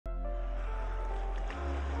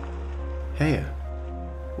Heya,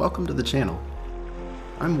 welcome to the channel.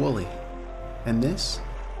 I'm Wooly, and this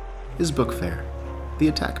is Book Fair, the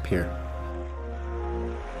attack pier.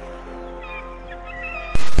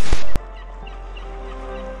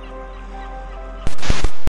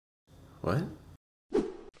 What?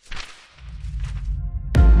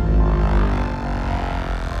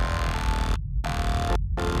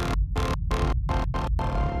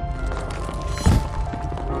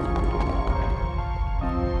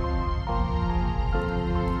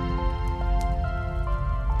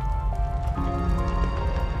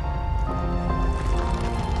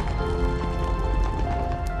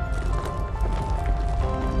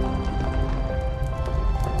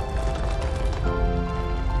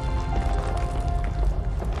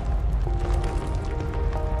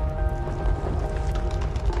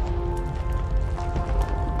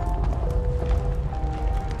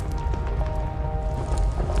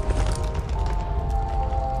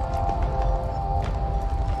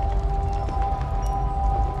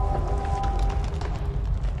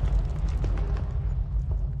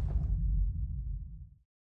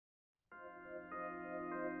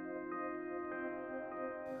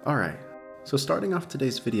 Alright, so starting off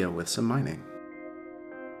today's video with some mining.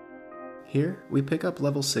 Here, we pick up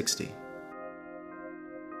level 60.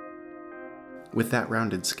 With that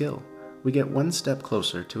rounded skill, we get one step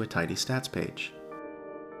closer to a tidy stats page.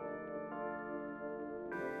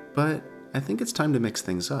 But I think it's time to mix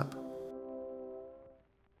things up.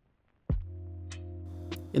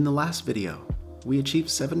 In the last video, we achieved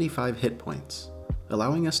 75 hit points,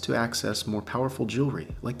 allowing us to access more powerful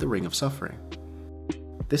jewelry like the Ring of Suffering.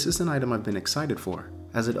 This is an item I've been excited for,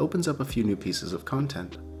 as it opens up a few new pieces of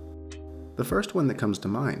content. The first one that comes to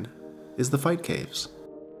mind is the fight caves.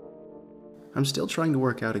 I'm still trying to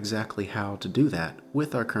work out exactly how to do that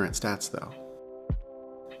with our current stats though.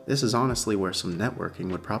 This is honestly where some networking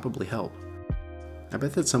would probably help. I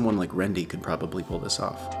bet that someone like Rendi could probably pull this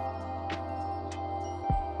off.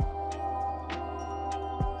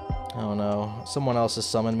 Oh no, someone else has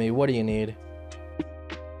summoned me. What do you need?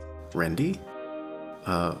 Rendi?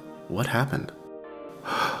 What happened?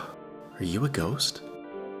 Are you a ghost?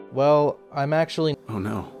 Well, I'm actually... Oh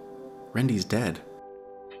no, Rendi's dead.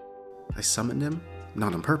 I summoned him,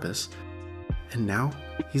 not on purpose, and now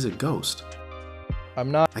he's a ghost.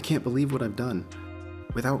 I'm not... I can't believe what I've done.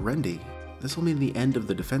 Without Rendi, this will mean the end of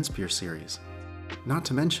the Defense Pier series. Not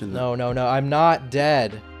to mention... No, I'm not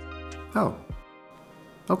dead. Oh.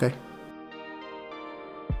 Okay.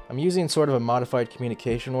 I'm using sort of a modified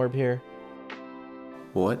communication orb here.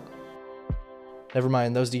 What? Never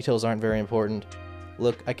mind, those details aren't very important.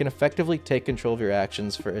 Look, I can effectively take control of your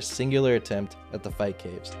actions for a singular attempt at the fight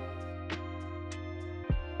caves.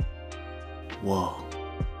 Whoa.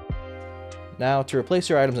 Now, to replace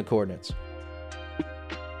your items and coordinates.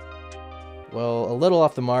 Well, a little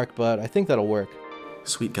off the mark, but I think that'll work.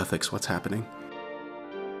 Sweet Guthix, what's happening?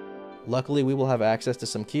 Luckily, we will have access to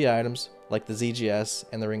some key items, like the ZGS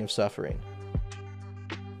and the Ring of Suffering.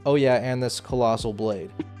 Oh yeah, and this colossal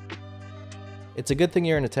blade. It's a good thing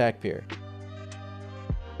you're an attack pier.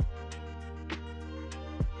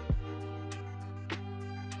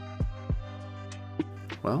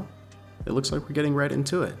 Well, it looks like we're getting right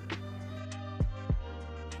into it.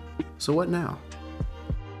 So what now?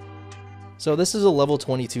 So this is a level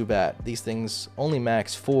 22 bat. These things only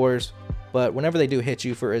max 4s, but whenever they do hit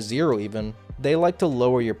you for a 0 even, they like to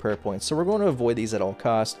lower your perk points, so we're going to avoid these at all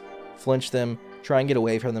costs, flinch them, try and get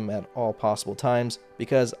away from them at all possible times,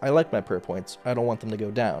 because I like my perk points, I don't want them to go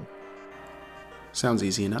down. Sounds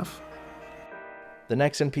easy enough. The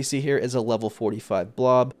next NPC here is a level 45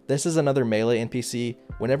 blob. This is another melee NPC.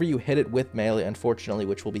 Whenever you hit it with melee, unfortunately,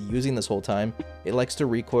 which we'll be using this whole time, it likes to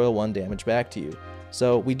recoil 1 damage back to you.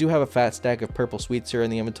 So we do have a fat stack of purple sweets here in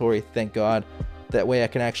the inventory, thank God. That way I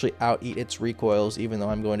can actually out-eat its recoils, even though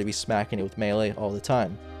I'm going to be smacking it with melee all the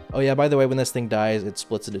time. Oh yeah, by the way, when this thing dies, it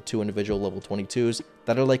splits into 2 individual level 22s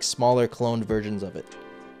that are like smaller cloned versions of it.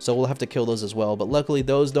 So we'll have to kill those as well, but luckily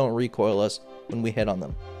those don't recoil us when we hit on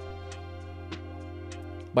them.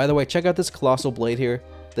 By the way, check out this colossal blade here.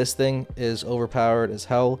 This thing is overpowered as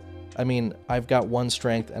hell. I mean, I've got 1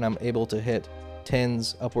 strength and I'm able to hit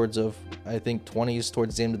 10s, upwards of, I think, 20s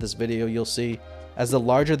towards the end of this video, you'll see. As the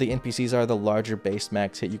larger the NPCs are, the larger base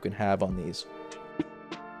max hit you can have on these.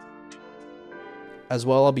 As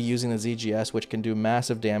well, I'll be using the ZGS, which can do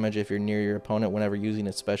massive damage if you're near your opponent whenever using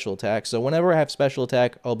its special attack. So whenever I have special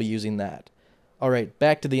attack, I'll be using that. Alright,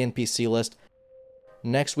 back to the NPC list.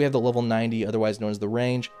 Next, we have the level 90, otherwise known as the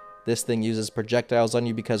range. This thing uses projectiles on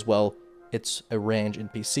you because, well, it's a range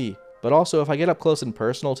NPC. But also, if I get up close and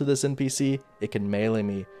personal to this NPC, it can melee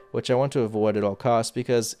me, which I want to avoid at all costs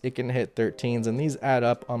because it can hit 13s, and these add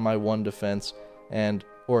up on my 1 defense,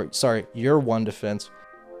 your 1 defense.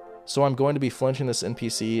 So I'm going to be flinching this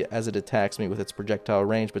NPC as it attacks me with its projectile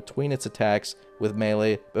range between its attacks with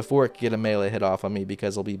melee before it can get a melee hit off on me,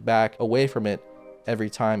 because I'll be back away from it every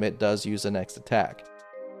time it does use the next attack.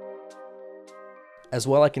 As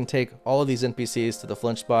well, I can take all of these NPCs to the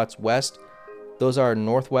flinch spots west. Those are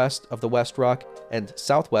northwest of the West Rock and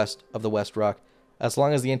southwest of the West Rock, as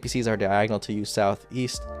long as the NPCs are diagonal to you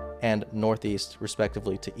southeast and northeast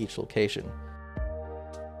respectively to each location.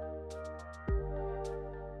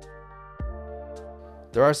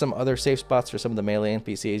 There are some other safe spots for some of the melee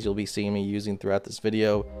NPCs you'll be seeing me using throughout this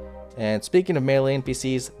video. And speaking of melee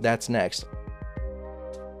NPCs, that's next.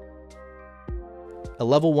 A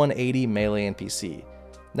level 180 melee NPC.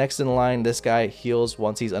 Next in line, this guy heals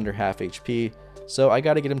once he's under half HP. So I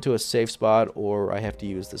gotta get him to a safe spot, or I have to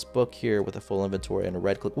use this book here with a full inventory and a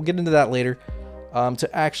red click. We'll get into that later. To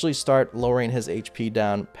actually start lowering his HP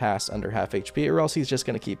down past under half HP, or else he's just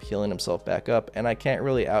gonna keep healing himself back up, and I can't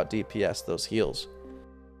really out DPS those heals.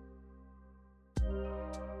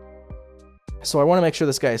 So I want to make sure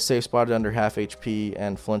this guy is safe spotted under half HP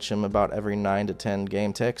and flinch him about every 9 to 10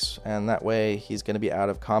 game ticks, and that way he's going to be out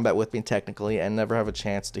of combat with me technically and never have a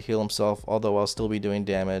chance to heal himself, although I'll still be doing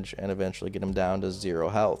damage and eventually get him down to 0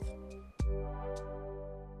 health.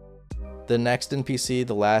 The next NPC,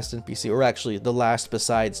 the last NPC, or actually the last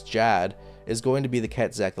besides Jad, is going to be the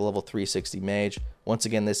Ketzak, the level 360 mage. Once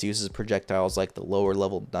again, this uses projectiles like the lower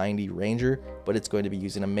level 90 ranger, but it's going to be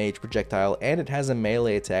using a mage projectile, and it has a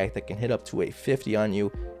melee attack that can hit up to a 50 on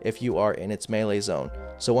you if you are in its melee zone.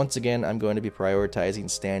 So once again, I'm going to be prioritizing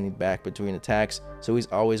standing back between attacks, so he's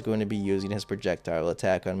always going to be using his projectile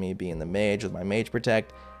attack on me being the mage with my mage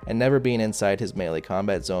protect, and never being inside his melee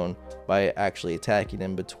combat zone by actually attacking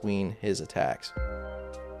him between his attacks.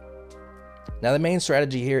 Now the main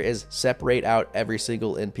strategy here is separate out every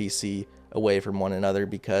single NPC away from one another,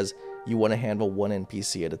 because you want to handle one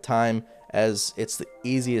NPC at a time, as it's the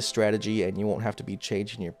easiest strategy and you won't have to be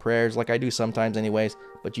changing your prayers like I do sometimes anyways,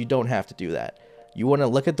 but you don't have to do that. You want to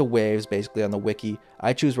look at the waves basically on the wiki.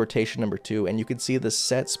 I choose rotation number 2, and you can see the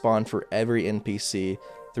set spawn for every NPC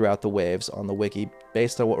throughout the waves on the wiki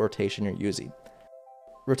based on what rotation you're using.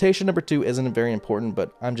 Rotation number 2 isn't very important,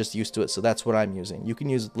 but I'm just used to it, so that's what I'm using. You can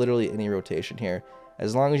use literally any rotation here,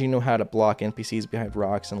 as long as you know how to block NPCs behind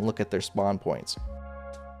rocks and look at their spawn points.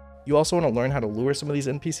 You also want to learn how to lure some of these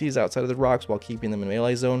NPCs outside of the rocks while keeping them in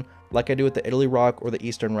melee zone, like I do with the Italy rock or the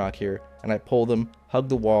Eastern rock here, and I pull them, hug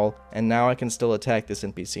the wall, and now I can still attack this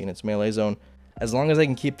NPC in its melee zone. As long as I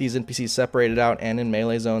can keep these NPCs separated out and in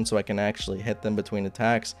melee zone so I can actually hit them between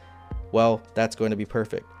attacks, well, that's going to be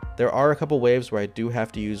perfect. There are a couple waves where I do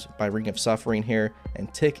have to use my Ring of Suffering here and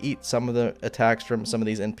eat some of the attacks from some of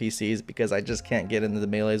these NPCs, because I just can't get into the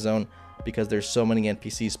melee zone because there's so many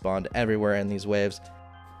NPCs spawned everywhere in these waves.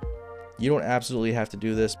 You don't absolutely have to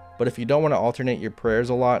do this, but if you don't want to alternate your prayers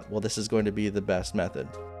a lot, well, this is going to be the best method.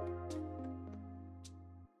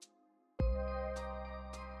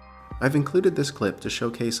 I've included this clip to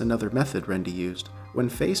showcase another method Rendi used when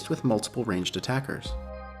faced with multiple ranged attackers.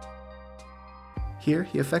 Here,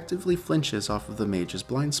 he effectively flinches off of the mage's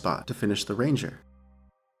blind spot to finish the ranger.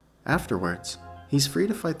 Afterwards, he's free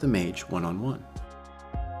to fight the mage one-on-one.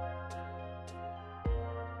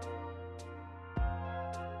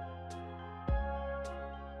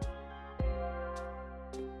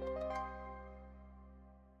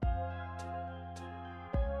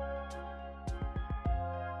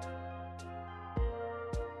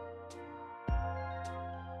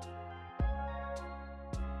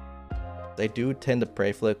 I do tend to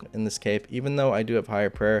pray flick in this cape, even though I do have higher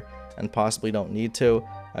prayer and possibly don't need to.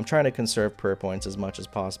 I'm trying to conserve prayer points as much as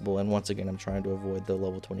possible, and once again I'm trying to avoid the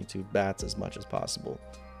level 22 bats as much as possible.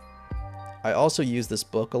 I also use this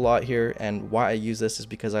book a lot here, and why I use this is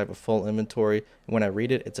because I have a full inventory, and when I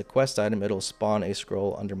read it, it's a quest item, it'll spawn a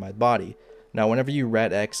scroll under my body. Now whenever you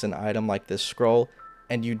red X an item like this scroll,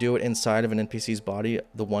 and you do it inside of an NPC's body,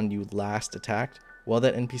 the one you last attacked, well,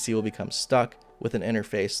 that NPC will become stuck with an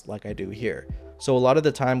interface like I do here. So a lot of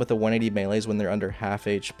the time with the 180 melees when they're under half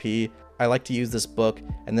HP, I like to use this book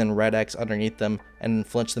and then red X underneath them and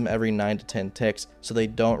flinch them every 9 to 10 ticks so they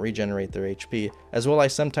don't regenerate their HP. As well, I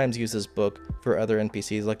sometimes use this book for other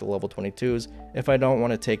NPCs like the level 22s if I don't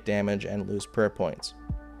want to take damage and lose prayer points.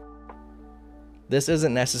 This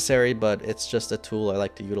isn't necessary, but it's just a tool I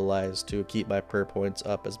like to utilize to keep my prayer points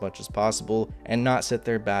up as much as possible and not sit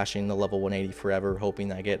there bashing the level 180 forever,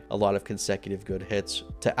 hoping I get a lot of consecutive good hits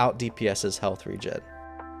to out DPS's health regen.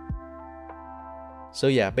 So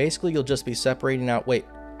yeah, basically you'll just be separating out,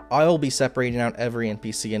 I'll be separating out every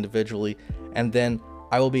NPC individually, and then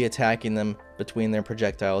I will be attacking them between their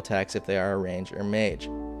projectile attacks if they are a range or mage.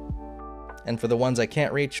 And for the ones I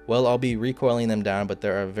can't reach, well, I'll be recoiling them down, but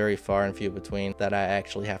there are very far and few between that I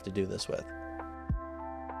actually have to do this with.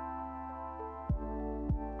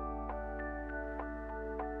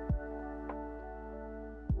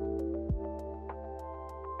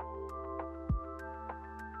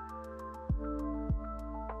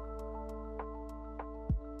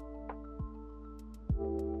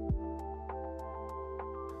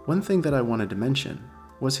 One thing that I wanted to mention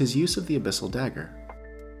was his use of the Abyssal Dagger.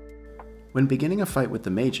 When beginning a fight with the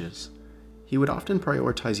mages, he would often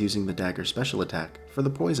prioritize using the dagger special attack for the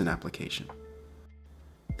poison application.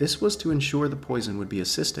 This was to ensure the poison would be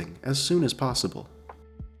assisting as soon as possible.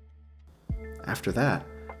 After that,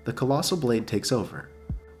 the Colossal Blade takes over,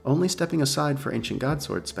 only stepping aside for Ancient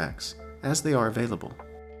Godsword specs as they are available.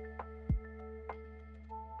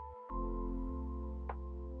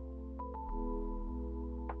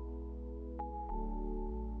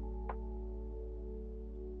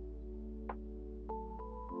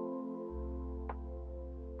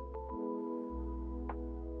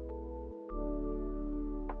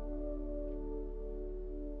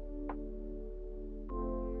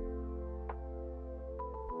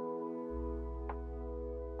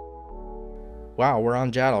 Wow, we're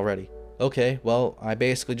on Jad already. Okay, well, I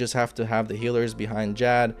basically just have to have the healers behind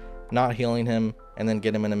Jad, not healing him, and then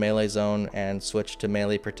get him in a melee zone and switch to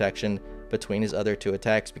melee protection between his other two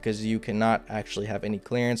attacks, because you cannot actually have any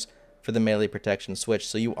clearance for the melee protection switch.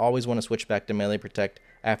 So you always want to switch back to melee protect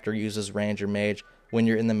after he uses range or mage when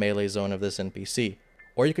you're in the melee zone of this NPC.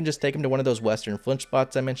 Or you can just take him to one of those western flinch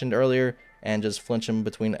spots I mentioned earlier and just flinch him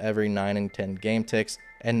between every 9 and 10 game ticks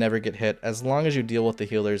and never get hit, as long as you deal with the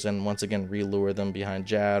healers and once again re-lure them behind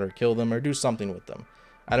Jad or kill them or do something with them.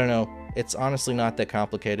 I don't know, it's honestly not that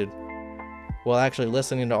complicated. Well, actually,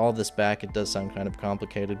 listening to all this back, it does sound kind of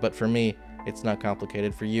complicated, but for me, it's not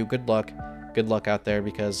complicated. For you, good luck out there,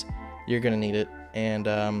 because you're gonna need it. And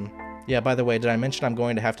yeah, by the way, did I mention I'm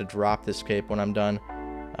going to have to drop this cape when I'm done?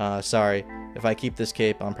 Sorry. If I keep this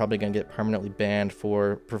cape, I'm probably going to get permanently banned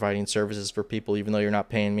for providing services for people, even though you're not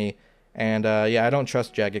paying me. And yeah, I don't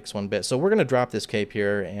trust Jagex one bit. So we're going to drop this cape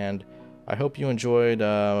here, and I hope you enjoyed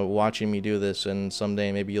watching me do this, and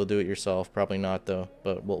someday maybe you'll do it yourself. Probably not, though,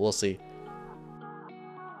 but we'll see.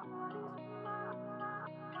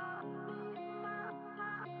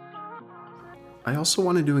 I also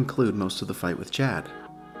wanted to include most of the fight with Jad.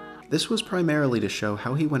 This was primarily to show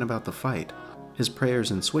how he went about the fight, his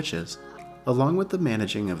prayers and switches, along with the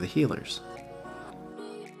managing of the healers.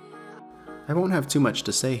 I won't have too much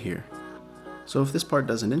to say here, so if this part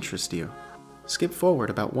doesn't interest you, skip forward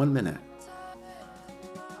about 1 minute.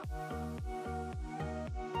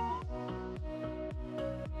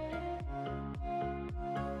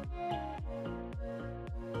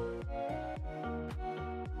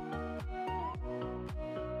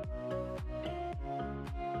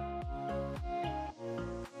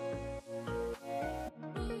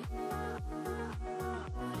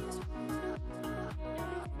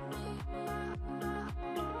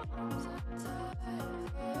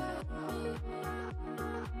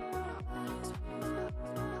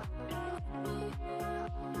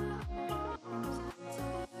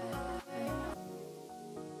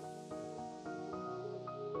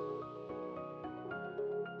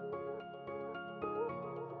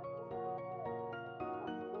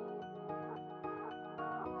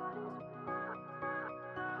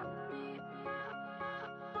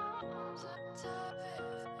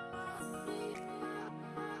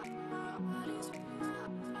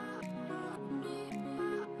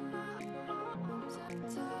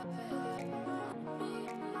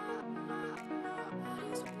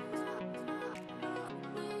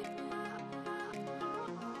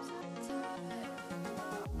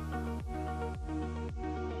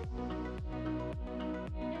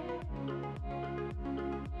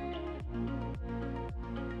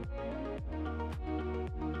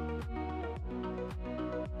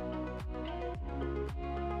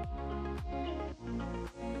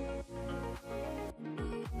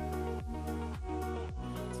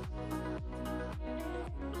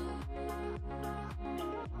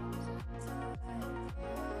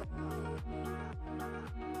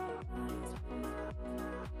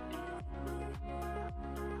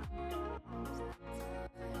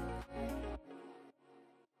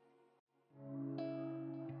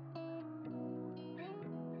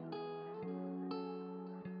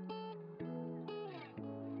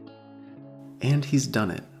 And he's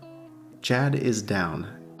done it. Jad is down.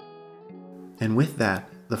 And with that,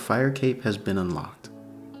 the fire cape has been unlocked.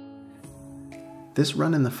 This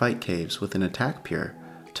run in the fight caves with an attack pier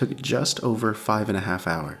took just over 5.5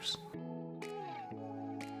 hours.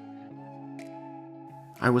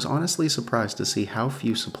 I was honestly surprised to see how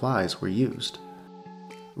few supplies were used.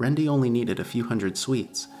 Rendi only needed a few hundred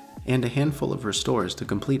sweets and a handful of restores to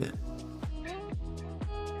complete it.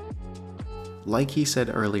 Like he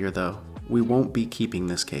said earlier though, we won't be keeping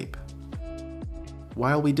this cape.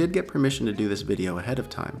 While we did get permission to do this video ahead of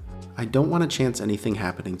time, I don't want to chance anything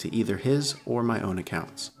happening to either his or my own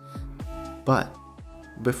accounts. But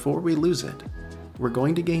before we lose it, we're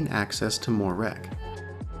going to gain access to more rec.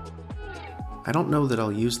 I don't know that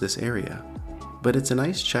I'll use this area, but it's a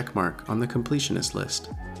nice checkmark on the completionist list.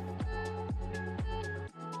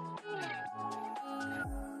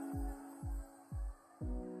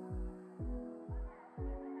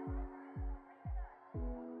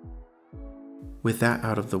 With that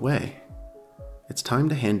out of the way, it's time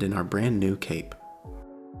to hand in our brand new cape.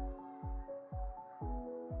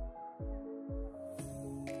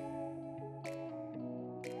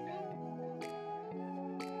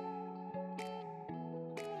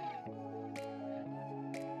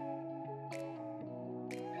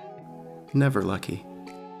 Never lucky.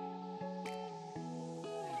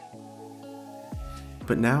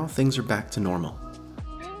 But now things are back to normal.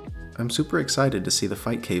 I'm super excited to see the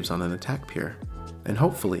fight caves on an attack pier, and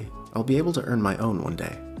hopefully I'll be able to earn my own one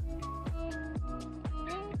day.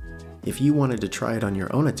 If you wanted to try it on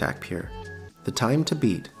your own attack pier, the time to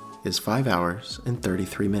beat is 5 hours and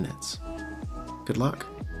 33 minutes. Good luck!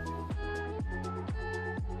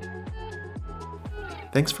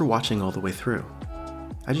 Thanks for watching all the way through.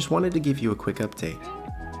 I just wanted to give you a quick update.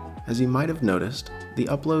 As you might have noticed, the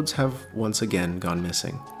uploads have once again gone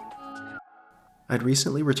missing. I'd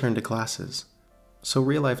recently returned to classes, so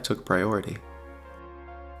real life took priority.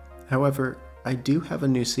 However, I do have a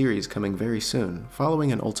new series coming very soon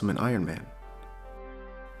following an Ultimate Iron Man.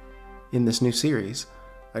 In this new series,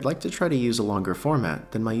 I'd like to try to use a longer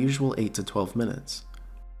format than my usual 8 to 12 minutes.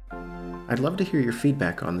 I'd love to hear your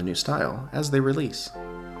feedback on the new style as they release.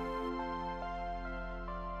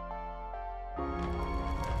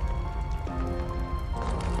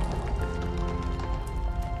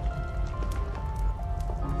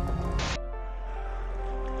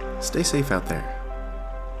 Stay safe out there.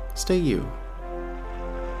 Stay you.